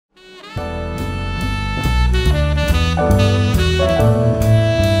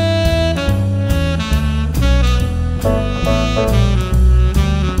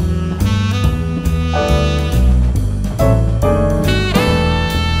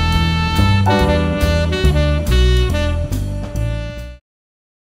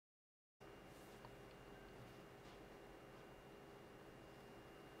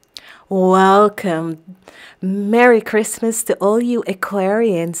Welcome. Merry Christmas to all you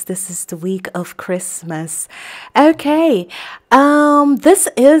Aquarians. This is the week of Christmas. Okay, this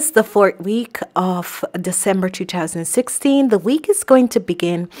is the fourth week of December 2016. The week is going to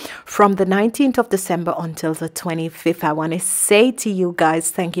begin from the 19th of December until the 25th. I want to say to you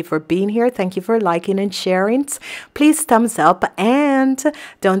guys, thank you for being here. Thank you for liking and sharing. Please thumbs up and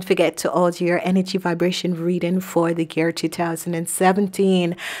don't forget to order your energy vibration reading for the year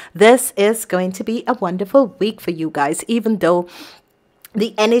 2017. This is going to be a wonderful week for you guys, even though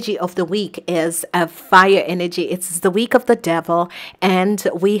the energy of the week is a fire energy. It's the week of the devil, and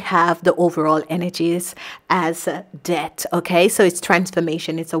we have the overall energies as death. Okay, so it's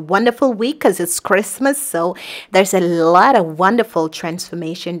transformation. It's a wonderful week because it's Christmas, so there's a lot of wonderful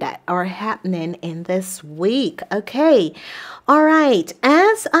transformation that are happening in this week. Okay, all right,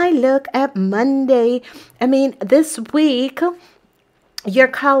 as I look at Monday, this week, your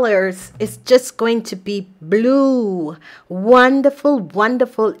colors is just going to be blue. Wonderful,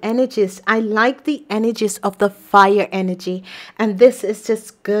 wonderful energies. I like the energies of the fire energy, and this is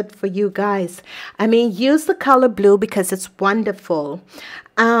just good for you guys. Use the color blue because it's wonderful.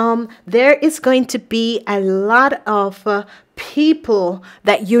 There is going to be a lot of people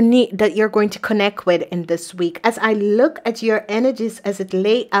that you're going to connect with in this week. As I look at your energies as it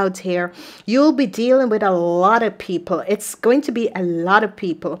lay out here, you'll be dealing with a lot of people. It's going to be a lot of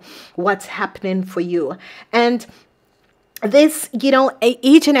people what's happening for you. And this,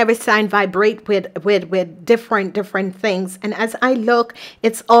 each and every sign vibrate with different things. And as I look,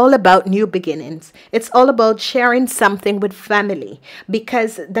 it's all about new beginnings. It's all about sharing something with family,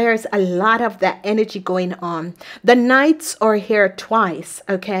 because there's a lot of that energy going on. The knights are here twice.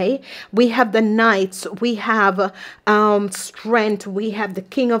 Okay, we have the knights, we have strength, we have the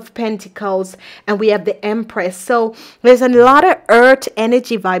King of Pentacles, and we have the Empress. So there's a lot of earth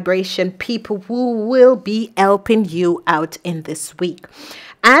energy vibration people who will be helping you out in this week.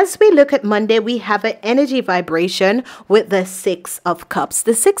 As we look at Monday, we have an energy vibration with the Six of Cups.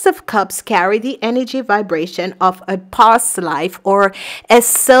 The Six of Cups carry the energy vibration of a past life or a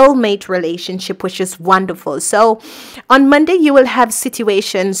soulmate relationship, which is wonderful. So on Monday, you will have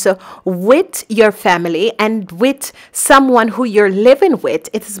situations with your family and with someone who you're living with.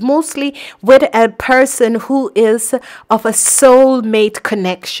 It is mostly with a person who is of a soulmate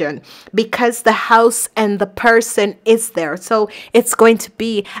connection, because the house and the person is there. So it's going to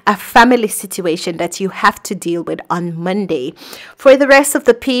be a family situation that you have to deal with on Monday. For the rest of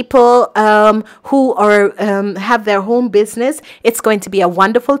the people who are have their own business, it's going to be a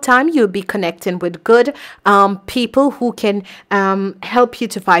wonderful time. You'll be connecting with good people who can help you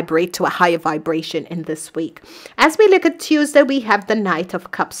to vibrate to a higher vibration in this week. As we look at Tuesday, we have the Knight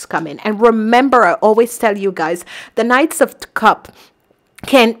of Cups coming. And remember, I always tell you guys, the Knights of Cups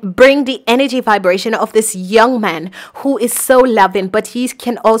can bring the energy vibration of this young man who is so loving, but he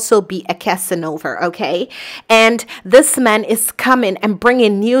can also be a Casanova, okay? And this man is coming and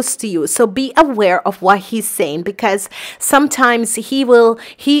bringing news to you. So be aware of what he's saying, because sometimes he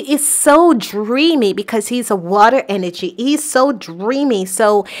is so dreamy, because he's a water energy. He's so dreamy.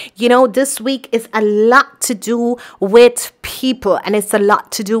 So, this week is a lot to do with people, and it's a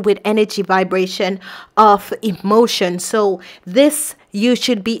lot to do with energy vibration of emotion. So this you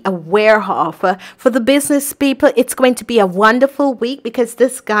should be aware of. For the business people, it's going to be a wonderful week, because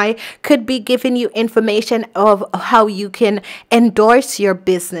this guy could be giving you information of how you can endorse your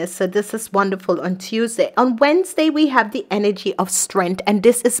business. So this is wonderful on Tuesday. On Wednesday, we have the energy of strength, and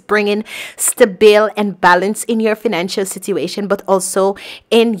this is bringing stability and balance in your financial situation, but also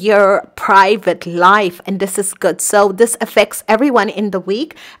in your private life, and this is good. So this affects everyone in the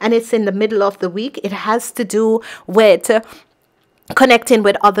week, and it's in the middle of the week. It has to do with connecting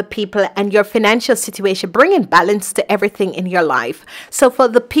with other people and your financial situation, bringing balance to everything in your life. So for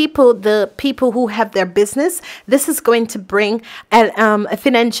the people who have their business, this is going to bring a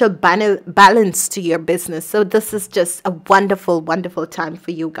financial balance to your business. So this is just a wonderful, wonderful time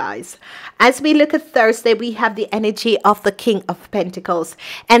for you guys. As we look at Thursday, we have the energy of the King of Pentacles,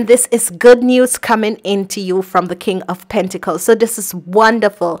 and this is good news coming into you from the King of Pentacles. So this is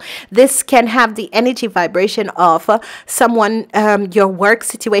wonderful. This can have the energy vibration of someone, your work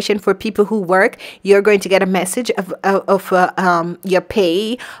situation. For people who work, you're going to get a message of your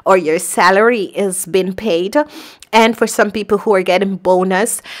pay or your salary is being paid. And for some people who are getting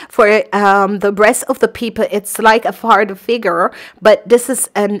bonus, for the rest of the people, it's like a father figure. But this is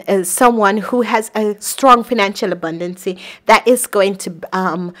someone who has a strong financial abundance that is going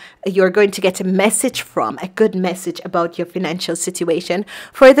to, you're going to get a message from, a good message about your financial situation.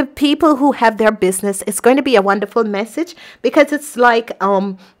 For the people who have their business, it's going to be a wonderful message, because it's like,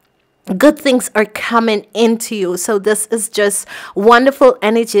 good things are coming into you. So this is just wonderful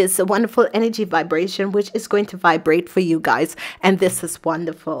energy. It's a wonderful energy vibration which is going to vibrate for you guys, and this is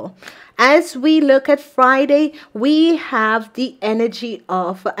wonderful. As we look at Friday, we have the energy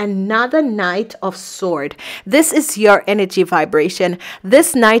of another Knight of Sword. This is your energy vibration.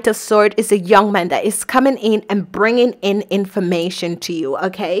 This Knight of Sword is a young man that is coming in and bringing in information to you,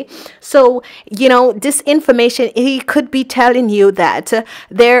 okay? So, you know, this information, he could be telling you that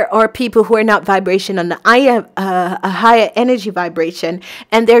there are people who are not vibration on a higher energy vibration,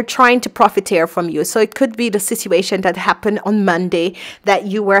 and they're trying to profiteer from you. So it could be the situation that happened on Monday, that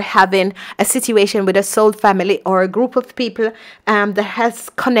you were having a situation with a soul family or a group of people that has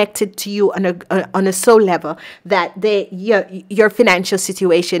connected to you on a soul level, that your financial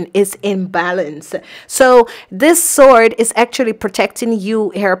situation is in balance. So this sword is actually protecting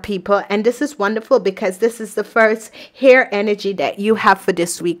you here, people, and this is wonderful because this is the first hair energy that you have for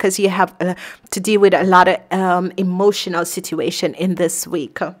this week, because you have to deal with a lot of emotional situation in this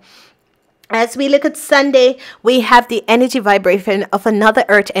week. As we look at Sunday, we have the energy vibration of another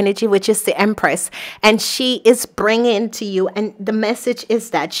earth energy, which is the Empress. And she is bringing to you, and the message is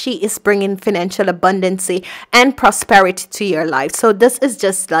that she is bringing financial abundance and prosperity to your life. So this is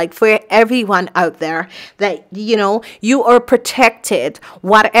just like for everyone out there that, you know, you are protected.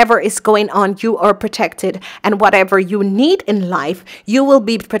 Whatever is going on, you are protected. And whatever you need in life, you will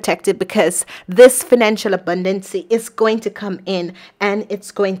be protected, because this financial abundance is going to come in and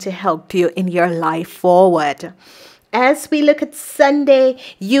it's going to help you in your life forward. As we look at Sunday,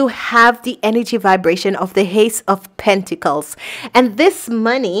 you have the energy vibration of the Ace of Pentacles. And this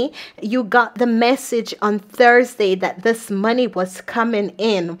money, you got the message on Thursday that this money was coming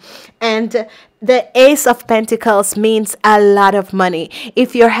in. And the Ace of Pentacles means a lot of money.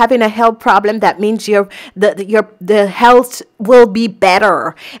 If you're having a health problem, that means the health will be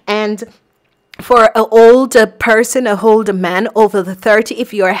better. And for an older person, an older man over the 30,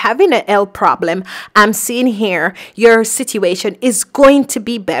 if you're having an health problem, I'm seeing here your situation is going to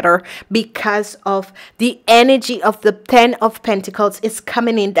be better because of the energy of the 10 of Pentacles is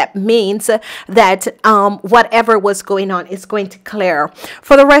coming in. That means that whatever was going on is going to clear.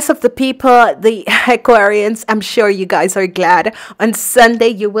 For the rest of the people, the Aquarians, I'm sure you guys are glad. On Sunday,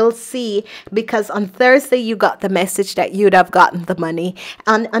 you will see, because on Thursday, you got the message that you'd have gotten the money.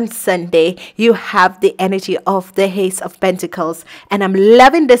 And on Sunday, you have the energy of the Ace of Pentacles, and I'm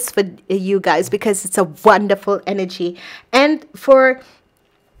loving this for you guys because it's a wonderful energy. And for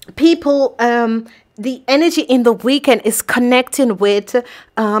people, the energy in the weekend is connecting with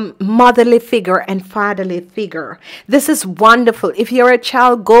motherly figure and fatherly figure. This is wonderful. If you're a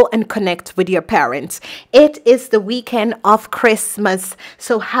child, go and connect with your parents. It is the weekend of Christmas,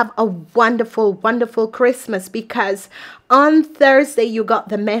 so have a wonderful, wonderful Christmas, because on Thursday, you got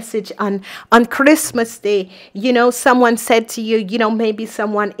the message on Christmas Day. You know, someone said to you, you know, maybe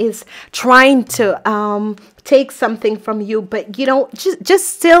someone is trying to take something from you, but, you know,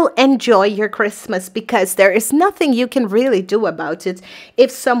 just still enjoy your Christmas, because there is nothing you can really do about it.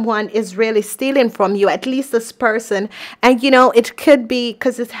 If someone is really stealing from you, at least this person, and, you know, it could be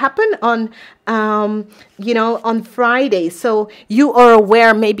because it happened on you know, on Friday. So you are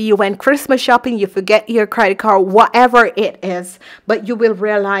aware, maybe you went Christmas shopping, you forget your credit card, whatever it is, but you will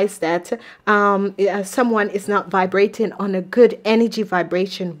realize that someone is not vibrating on a good energy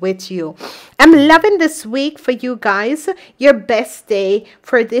vibration with you. I'm loving this week for you guys. Your best day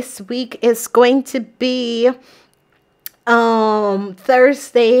for this week is going to be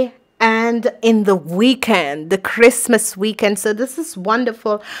Thursday and in the weekend, the Christmas weekend. So this is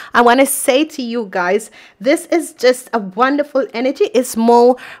wonderful. I want to say to you guys, this is just a wonderful energy. It's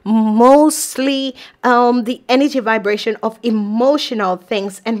mostly the energy vibration of emotional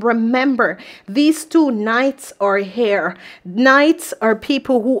things. And remember, these two knights are here. Knights are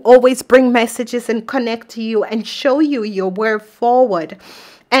people who always bring messages and connect to you and show you your way forward.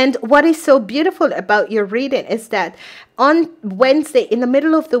 And what is so beautiful about your reading is that on Wednesday, in the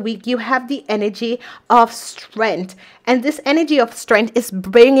middle of the week, you have the energy of strength. And this energy of strength is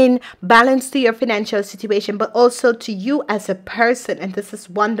bringing balance to your financial situation, but also to you as a person. And this is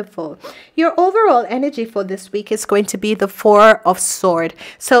wonderful. Your overall energy for this week is going to be the Four of Swords.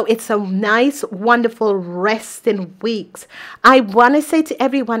 So it's a nice, wonderful resting week. I want to say to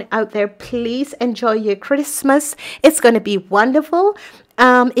everyone out there, please enjoy your Christmas. It's going to be wonderful.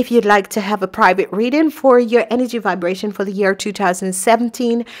 If you'd like to have a private reading for your energy vibration for the year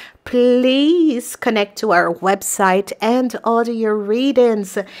 2017, please connect to our website and order your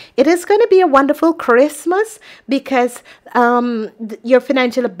readings. It is going to be a wonderful Christmas because your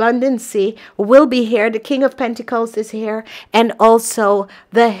financial abundance will be here. The King of Pentacles is here, and also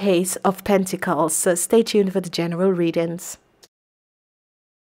the Ace of Pentacles. So stay tuned for the general readings.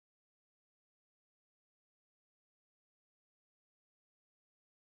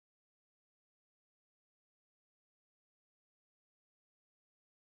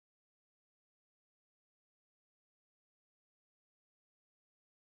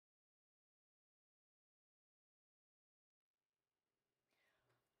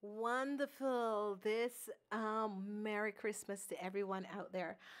 Wonderful. Merry Christmas to everyone out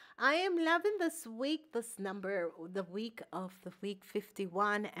there. I am loving this week, this number, the week of the week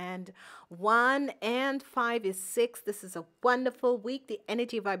 51, and 1 and 5 is 6. This is a wonderful week. The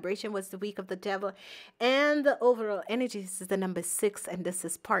energy vibration was the week of the devil, and the overall energy is the number 6, and this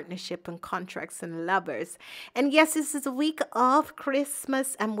is partnership and contracts and lovers. And yes, this is a week of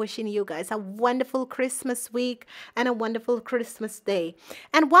Christmas. I'm wishing you guys a wonderful Christmas week and a wonderful Christmas day.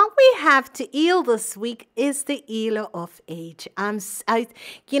 And what we have to heal this week is the healer of age.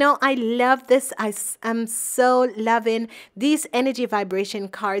 I love this. I'm so loving these energy vibration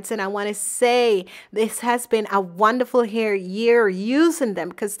cards, and I want to say this has been a wonderful year using them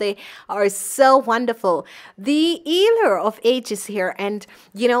because they are so wonderful. The healer of age is here, and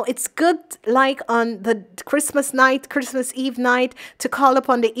it's good, like on the Christmas night, Christmas Eve night, to call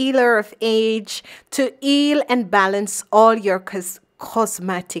upon the healer of age to heal and balance all your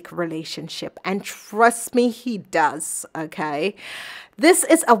cosmetic relationship, and trust me, he does. Okay, this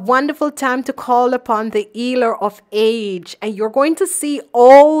is a wonderful time to call upon the healer of age, and you're going to see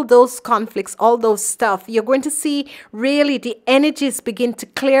all those conflicts, all those stuff. You're going to see really the energies begin to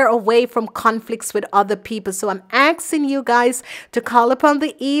clear away from conflicts with other people. So I'm asking you guys to call upon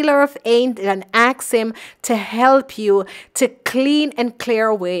the healer of age and ask him to help you to clean and clear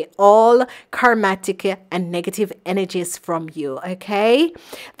away all karmatic and negative energies from you. Okay,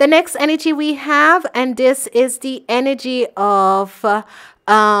 the next energy we have, and this is the energy of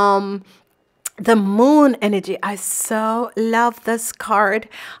the moon energy. I so love this card.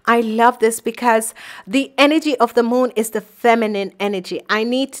 I love this because the energy of the moon is the feminine energy. I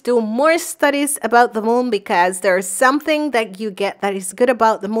need to do more studies about the moon because there's something that you get that is good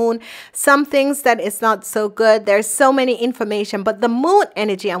about the moon, some things that is not so good. There's so many information, but the moon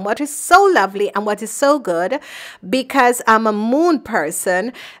energy, and what is so lovely and what is so good, because I'm a moon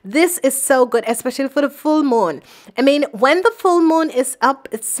person, this is so good, especially for the full moon. I mean, when the full moon is up,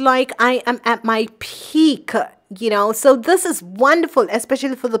 it's like I am at my peak, so this is wonderful,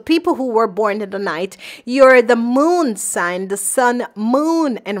 especially for the people who were born in the night. You're the moon sign, the sun,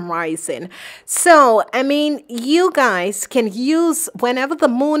 moon, and rising. So, I mean, you guys can use, whenever the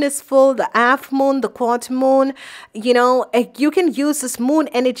moon is full, the half moon, the quarter moon, you can use this moon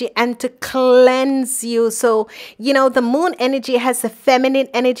energy and to cleanse you. So, the moon energy has the feminine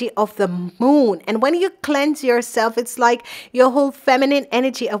energy of the moon. And when you cleanse yourself, it's like your whole feminine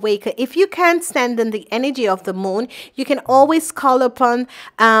energy awakens. If you can't stand in the energy of the moon, you can always call upon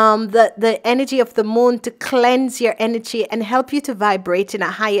the energy of the moon to cleanse your energy and help you to vibrate in a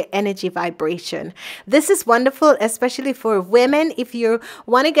higher energy vibration. This is wonderful, especially for women. If you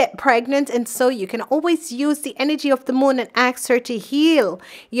want to get pregnant, and so you can always use the energy of the moon and ask her to heal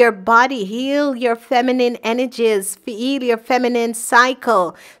your body, heal your feminine energies, heal your feminine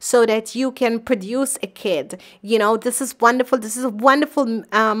cycle so that you can produce a kid. This is wonderful. This is a wonderful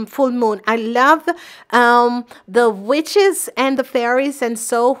full moon. I love the witches and the fairies and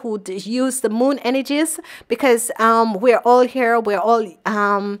so who use the moon energies, because we're all here, we're all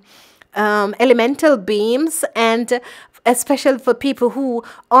elemental beings, and especially for people who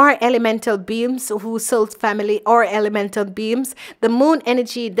are elemental beings, who soul's family or elemental beings, the moon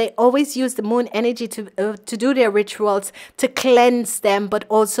energy, they always use the moon energy to do their rituals, to cleanse them, but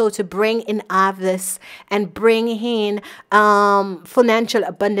also to bring in harvest and bring in financial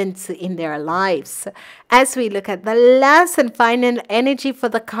abundance in their lives. As we look at the last and final energy for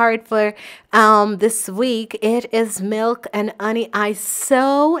the card for this week, it is milk and honey. I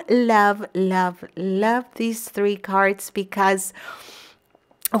so love these three cards because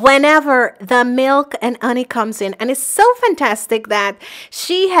whenever the milk and honey comes in. And it's so fantastic that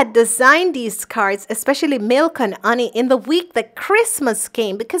she had designed these cards, especially milk and honey, in the week that Christmas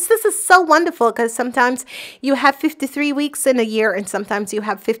came, because this is so wonderful, because sometimes you have 53 weeks in a year and sometimes you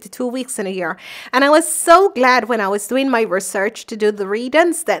have 52 weeks in a year. And I was so glad when I was doing my research to do the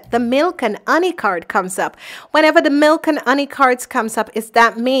readings that the milk and honey card comes up. Whenever the milk and honey cards comes up, is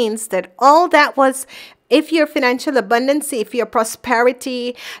that means that all that was, if your financial abundance, if your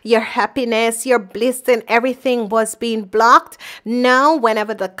prosperity, your happiness, your bliss and everything was being blocked, now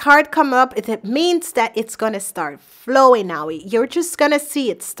whenever the card come up, it means that it's going to start flowing now. You're just going to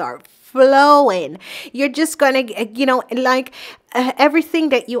see it start flowing. You're just going to, like everything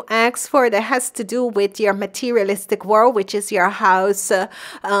that you ask for that has to do with your materialistic world, which is your house,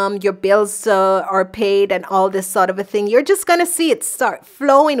 your bills are paid and all this sort of a thing. You're just going to see it start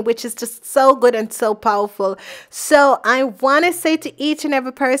flowing, which is just so good and so powerful. So I want to say to each and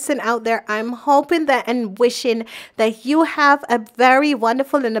every person out there, I'm hoping that and wishing that you have a very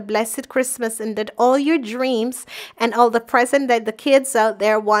wonderful and a blessed Christmas, and that all your dreams and all the present that the kids out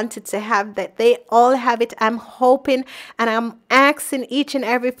there wanted to have, that they all have it. I'm hoping and I'm asking each and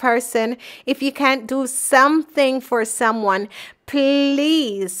every person, if you can't do something for someone,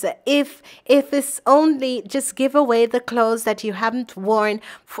 please, if it's only just give away the clothes that you haven't worn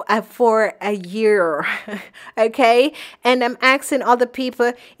for a year. Okay. And I'm asking other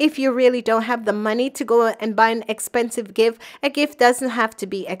people, if you really don't have the money to go and buy an expensive gift, a gift doesn't have to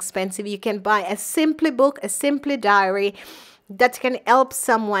be expensive. You can buy a simple book, a simple diary that can help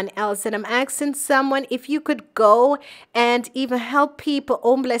someone else. And I'm asking someone, if you could go and even help people,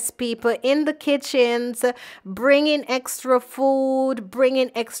 homeless people in the kitchens, bringing extra food,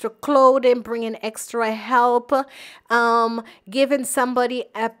 bringing extra clothing, bringing extra help, giving somebody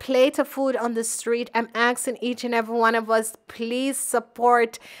a plate of food on the street. I'm asking each and every one of us, please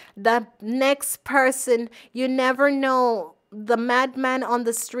support the next person. You never know, the madman on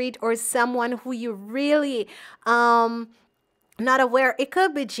the street or someone who you really not aware. It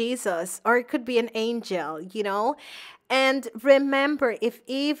could be Jesus or it could be an angel. And remember,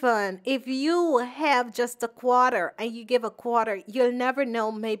 even if you have just a quarter and you give a quarter, you'll never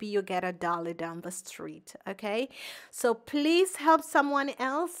know. Maybe you get $1 down the street. Okay. So please help someone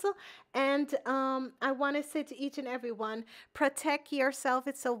else. And I want to say to each and every one, protect yourself.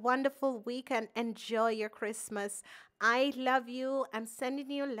 It's a wonderful weekend. Enjoy your Christmas. I love you. I'm sending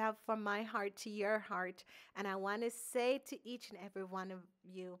you love from my heart to your heart. And I want to say to each and every one of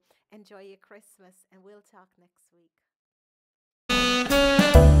you, enjoy your Christmas, and we'll talk next week.